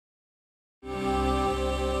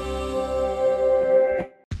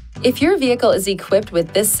If your vehicle is equipped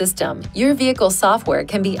with this system, your vehicle software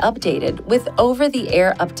can be updated with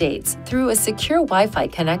over-the-air updates through a secure Wi-Fi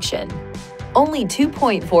connection. Only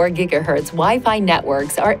 2.4 GHz Wi-Fi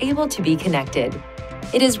networks are able to be connected.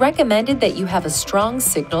 It is recommended that you have a strong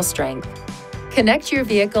signal strength. Connect your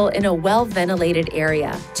vehicle in a well-ventilated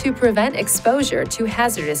area to prevent exposure to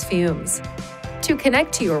hazardous fumes. To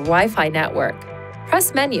connect to your Wi-Fi network,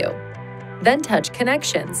 press Menu, then touch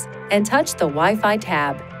Connections and touch the Wi-Fi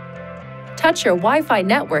tab. Touch your Wi-Fi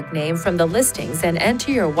network name from the listings and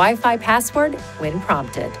enter your Wi-Fi password when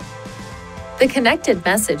prompted. The connected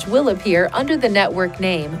message will appear under the network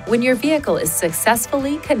name when your vehicle is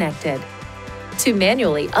successfully connected. To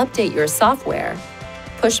manually update your software,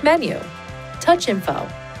 push Menu, touch Info,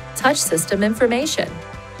 touch System Information,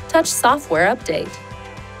 touch Software Update.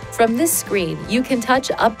 From this screen, you can touch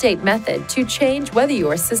Update Method to change whether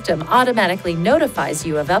your system automatically notifies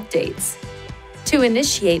you of updates. To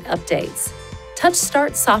initiate updates, touch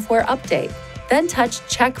Start Software Update, then touch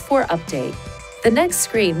Check for Update. The next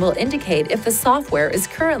screen will indicate if the software is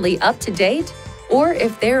currently up to date or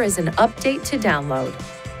if there is an update to download.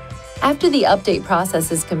 After the update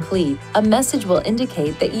process is complete, a message will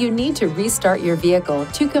indicate that you need to restart your vehicle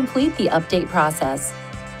to complete the update process.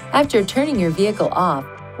 After turning your vehicle off,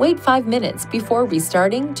 wait 5 minutes before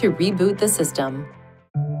restarting to reboot the system.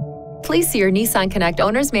 Please see your Nissan Connect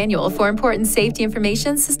Owner's Manual for important safety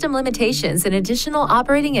information, system limitations, and additional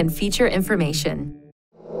operating and feature information.